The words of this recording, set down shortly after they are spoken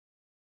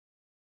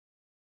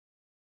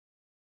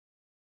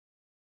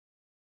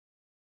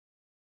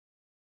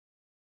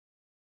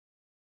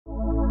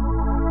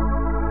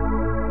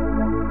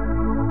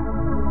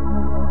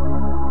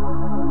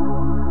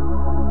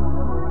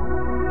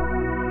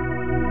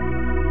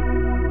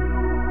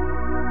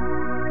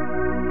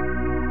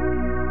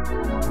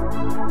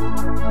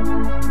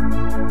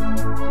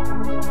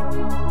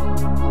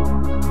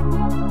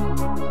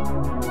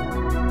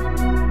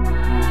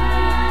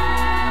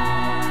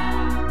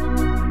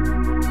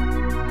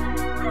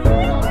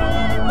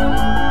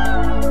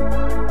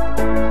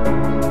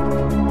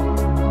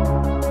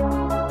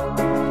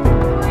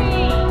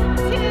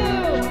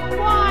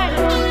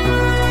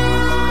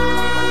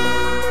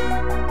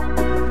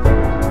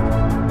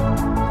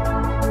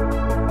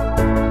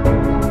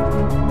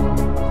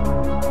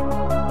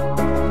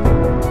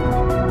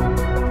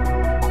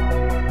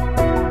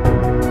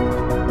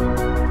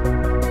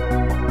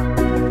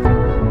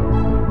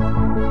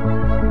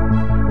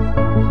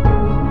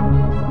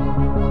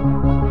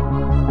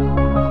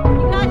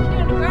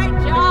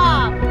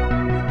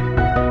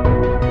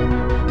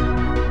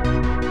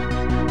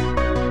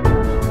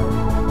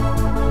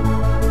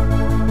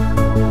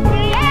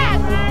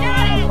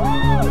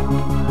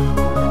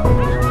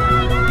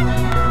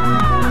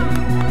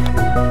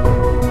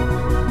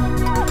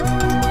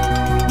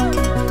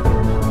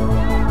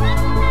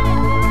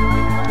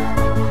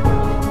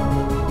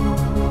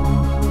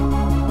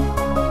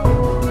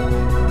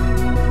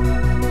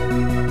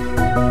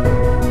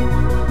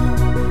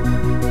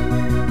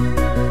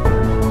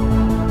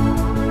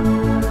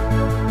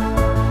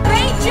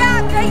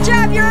Great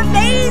job, you're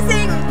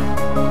amazing!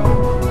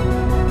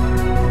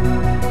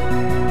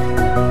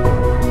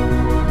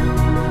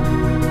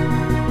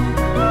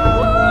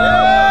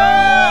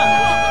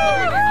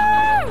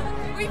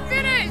 We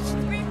finished!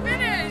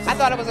 I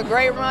thought it was a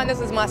great run.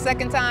 This is my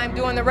second time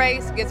doing the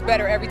race. It gets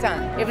better every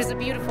time. It was a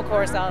beautiful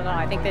course all in all.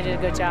 I think they did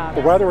a good job.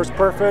 The weather was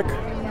perfect.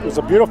 It was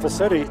a beautiful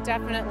city.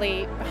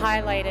 Definitely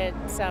highlighted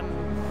some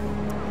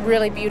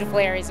really beautiful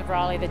areas of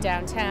Raleigh, the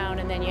downtown,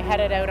 and then you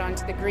headed out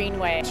onto the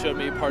Greenway. Showed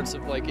me parts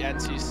of like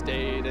NC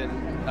State and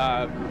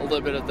a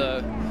little bit of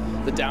the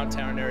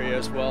downtown area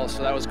as well,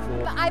 so that was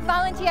cool. I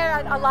volunteer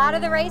at a lot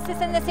of the races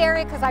in this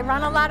area because I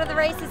run a lot of the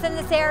races in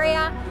this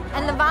area,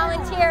 and the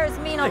volunteers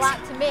mean a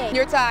lot to me.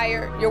 You're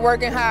tired, you're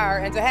working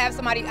hard, and to have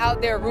somebody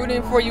out there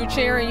rooting for you,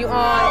 cheering you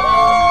on,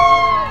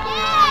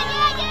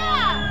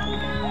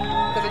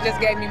 because it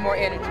just gave me more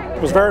energy.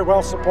 It was very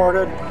well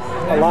supported.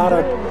 A lot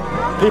of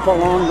people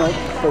along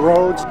the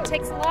roads. It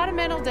takes a lot of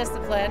mental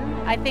discipline.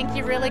 I think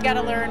you really got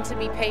to learn to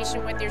be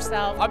patient with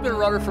yourself. I've been a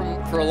runner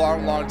for a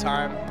long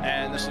time,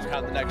 and this is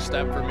kind of the next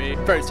step for me.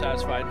 Very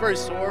satisfied. Very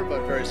sore,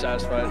 but very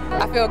satisfied.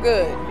 I feel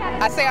good.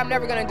 I say I'm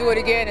never going to do it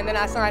again, and then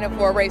I sign up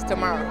for a race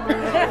tomorrow.